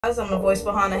Guys, I'm the voice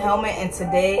behind the helmet, and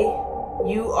today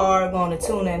you are going to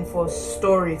tune in for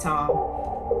story time.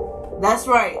 That's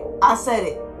right, I said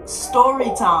it,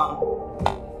 story time.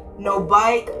 No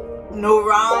bike, no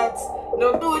rides,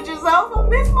 no do it yourself. I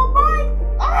miss my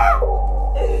bike. Ah!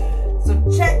 So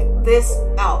check this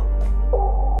out.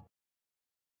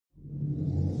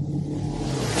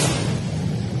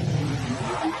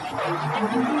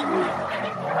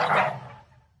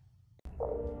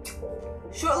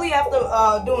 Shortly after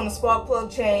doing the spark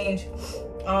plug change,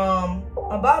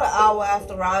 about an hour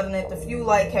after riding it, the fuel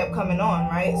light kept coming on,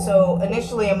 right? So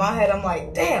initially in my head, I'm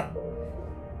like, damn,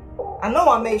 I know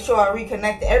I made sure I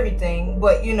reconnected everything,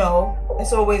 but you know,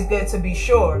 it's always good to be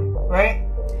sure, right?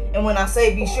 And when I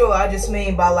say be sure, I just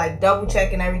mean by like double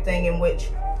checking everything, in which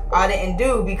I didn't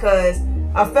do, because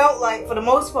I felt like for the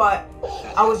most part,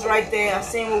 I was right there, I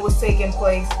seen what was taking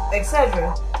place,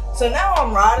 etc. So now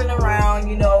I'm riding around,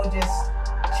 you know, just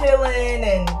chilling,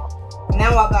 and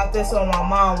now I got this on my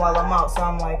mind while I'm out. So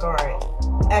I'm like, all right,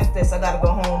 F this, I gotta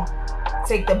go home,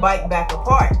 take the bike back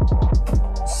apart.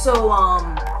 So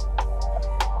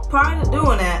prior to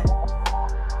doing that,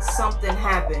 something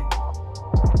happened.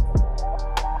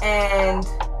 And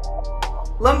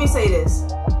let me say this,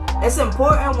 it's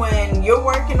important when you're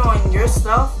working on your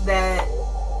stuff that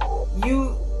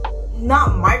you not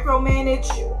micromanage,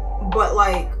 but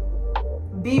like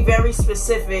be very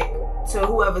specific to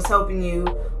whoever's helping you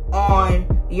on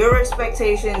your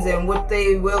expectations and what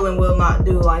they will and will not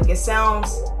do. Like, it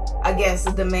sounds, I guess,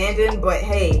 demanding, but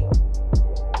hey,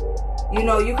 you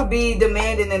know, you could be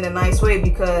demanding in a nice way,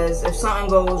 because if something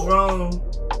goes wrong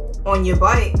on your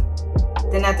bike,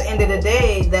 then at the end of the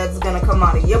day, that's gonna come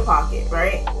out of your pocket,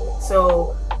 right?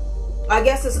 So I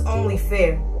guess it's only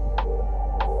fair.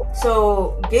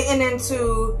 So getting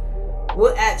into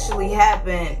what actually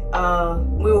happened,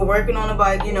 we were working on a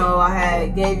bike. You know, I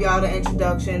gave y'all the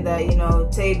introduction that, you know,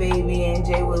 Tay Baby and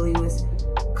Jay Willie was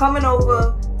coming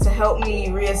over to help me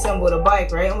reassemble the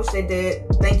bike, right? Which they did.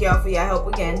 Thank y'all for your help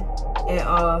again. And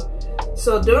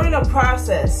so during the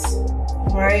process,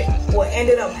 right, what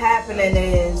ended up happening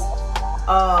is,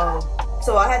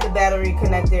 so I had the battery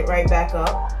connected right back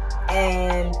up,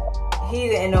 and he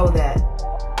didn't know that.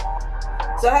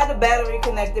 So I had the battery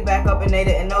connected back up, and they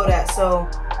didn't know that. So,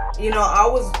 you know,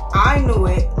 I knew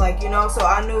it, like, you know, so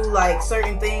I knew like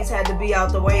certain things had to be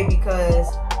out the way,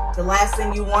 because the last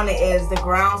thing you wanted is the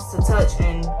grounds to touch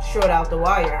and short out the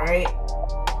wire, right?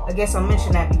 I guess I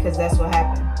mentioned that because that's what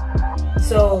happened.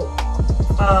 So,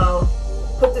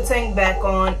 put the tank back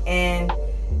on, and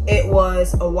it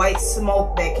was a white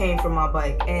smoke that came from my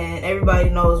bike. And everybody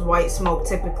knows white smoke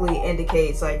typically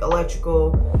indicates like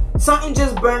electrical, something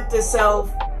just burnt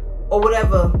itself or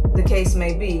whatever the case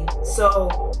may be. So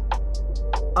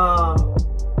I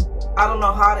don't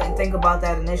know how I didn't think about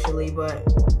that initially, but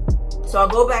so I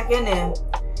go back in there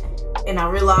and I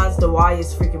realize the wire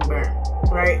is freaking burnt,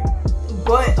 right?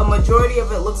 But a majority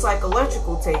of it looks like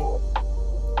electrical tape.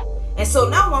 And so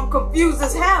now I'm confused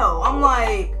as hell. I'm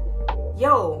like,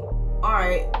 yo,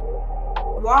 alright,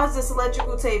 why is this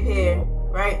electrical tape here,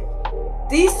 right?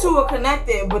 These two are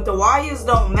connected, but the wires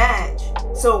don't match.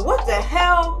 So what the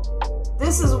hell?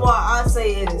 This is why I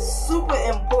say it is super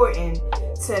important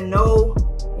to know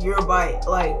your bike.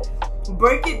 Like,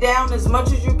 break it down as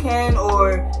much as you can,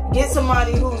 or get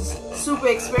somebody who's super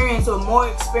experienced or more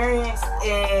experienced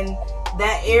in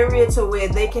that area to where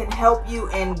they can help you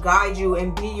and guide you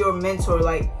and be your mentor.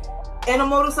 Like, in a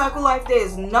motorcycle life,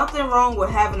 there's nothing wrong with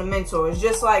having a mentor. It's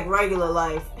just like regular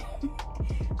life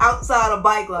outside of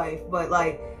bike life, but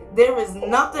like, there is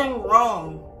nothing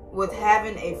wrong with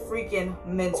having a freaking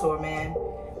mentor, man.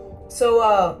 So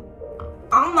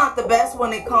I'm not the best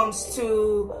when it comes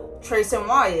to tracing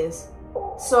wires.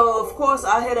 So of course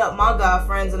I hit up my guy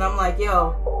friends, and I'm like,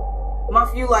 yo, my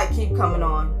fuel light keep coming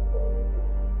on.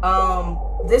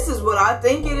 This is what I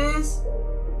think it is.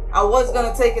 I was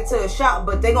gonna take it to a shop,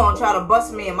 but they're gonna try to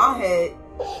bust me in my head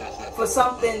for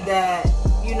something that,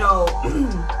 you know,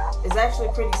 is actually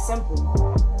pretty simple.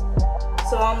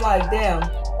 So I'm like, damn.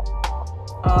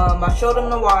 I showed him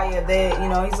the wire there, you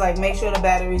know, he's like, make sure the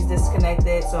battery's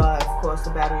disconnected. So of course the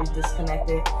battery's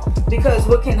disconnected, because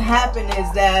what can happen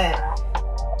is that,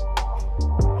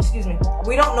 excuse me,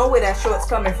 we don't know where that short's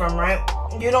coming from, right?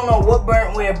 You don't know what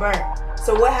burnt where burnt.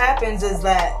 So what happens is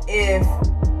that if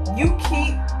you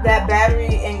keep that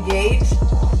battery engaged,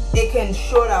 it can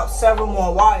short out several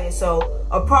more wires. So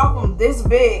a problem this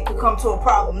big could come to a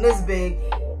problem this big,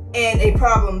 and a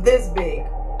problem this big.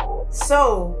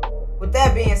 So with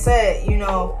that being said, you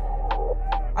know,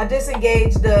 I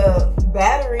disengaged the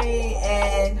battery,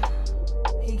 and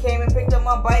he came and picked up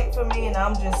my bike for me, and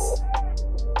I'm just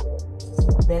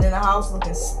just been in the house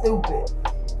looking stupid.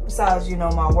 Besides, you know,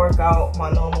 my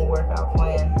normal workout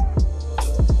plan.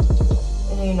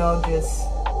 And, you know, just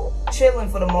chilling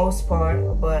for the most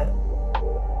part, but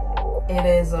it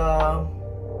is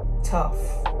tough.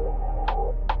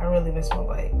 I really miss my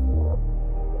bike.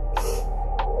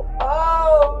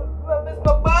 Oh, I miss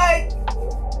my bike.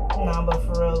 Nah, but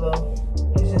for real though,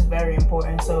 it's just very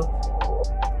important. So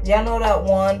y'all know that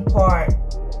one part,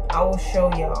 I will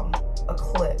show y'all a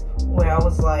clip where I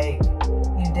was like,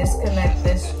 you disconnect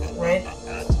this red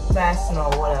fastener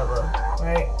or whatever,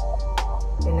 right?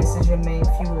 And this is your main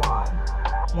fuel line.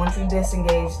 Once you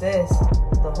disengage this,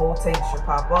 the whole tank should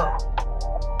pop up.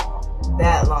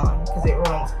 That line, because it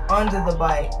runs under the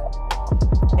bike.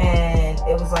 And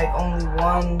it was like only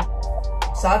one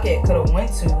socket it could have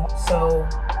went to, so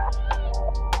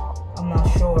I'm not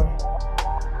sure.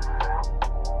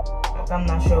 I'm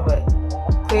not sure, but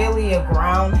clearly a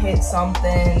ground hit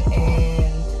something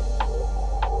and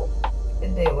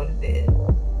it did what it did.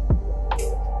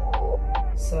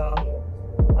 So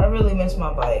I really miss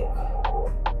my bike.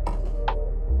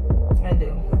 I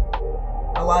do.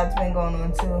 A lot's been going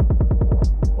on too.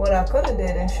 What I could have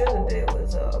did and should have did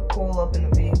was pull up in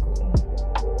the vehicle.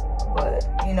 But,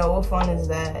 you know, what fun is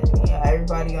that? You know,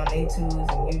 everybody on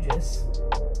A2s and you just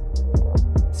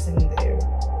sitting there.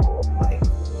 Like,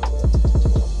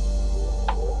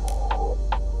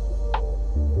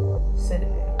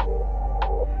 sitting there.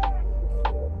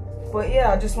 But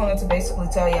yeah, I just wanted to basically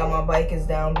tell y'all my bike is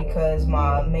down because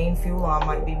my main fuel line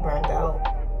might be burnt out.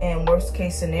 And worst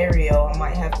case scenario, I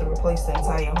might have to replace the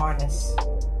entire harness.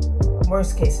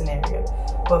 Worst case scenario,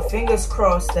 but fingers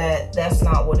crossed that that's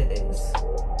not what it is.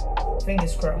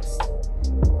 Fingers crossed.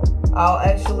 I'll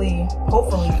actually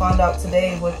hopefully find out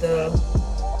today what the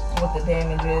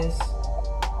damage is.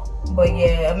 But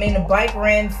yeah, I mean the bike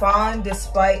ran fine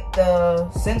despite the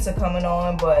sensor coming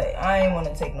on, but I ain't want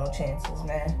to take no chances,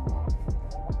 man.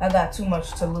 I got too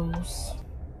much to lose,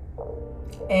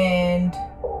 and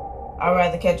I'd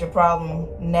rather catch a problem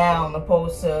now as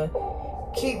opposed to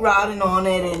keep riding on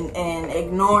it and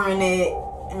ignoring it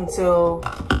until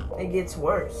it gets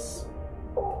worse.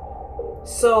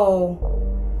 So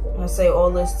I say all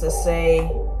this to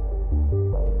say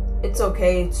it's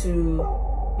okay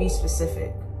to be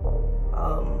specific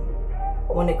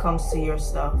when it comes to your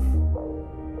stuff.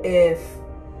 If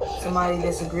somebody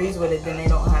disagrees with it, then they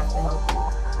don't have to help you,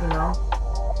 you know.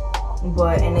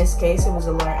 But in this case, it was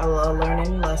a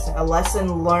learning lesson, a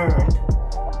lesson learned,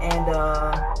 and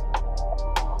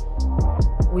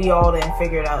we all didn't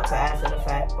figure it out till after the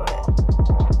fact.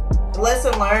 But the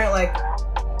lesson learned, like,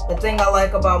 the thing I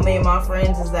like about me and my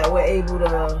friends is that we're able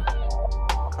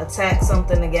to attack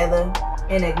something together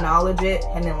and acknowledge it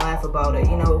and then laugh about it,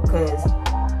 you know, because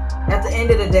at the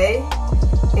end of the day,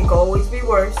 it could always be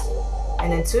worse.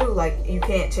 And then two, like, you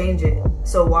can't change it.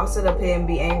 So why sit up here and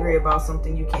be angry about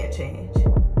something you can't change?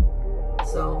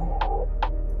 So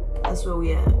that's where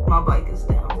we at. My bike is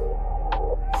down.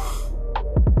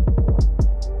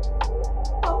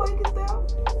 My bike is down.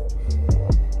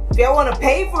 If y'all want to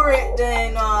pay for it,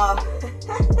 then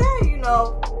you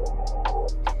know,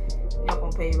 y'all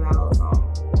gonna pay your house on.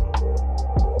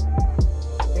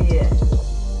 But yeah,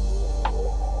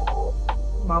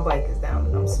 my bike is down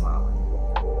and I'm smiling.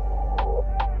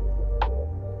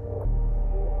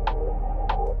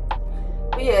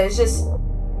 But yeah, it's just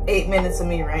 8 minutes of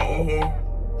me ranting here.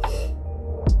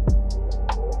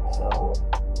 So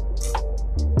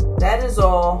that is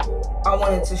all I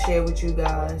wanted to share with you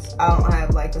guys. I don't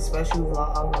have like a special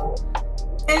vlog or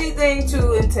anything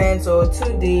too intense or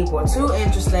too deep or too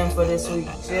interesting for this week.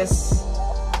 Just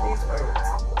these words.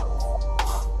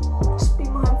 Just be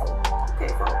mindful. Okay,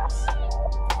 folks.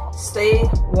 Stay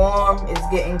warm. It's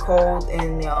getting cold,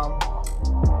 and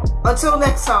until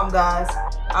next time, guys.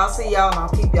 I'll see y'all and I'll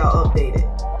keep y'all updated.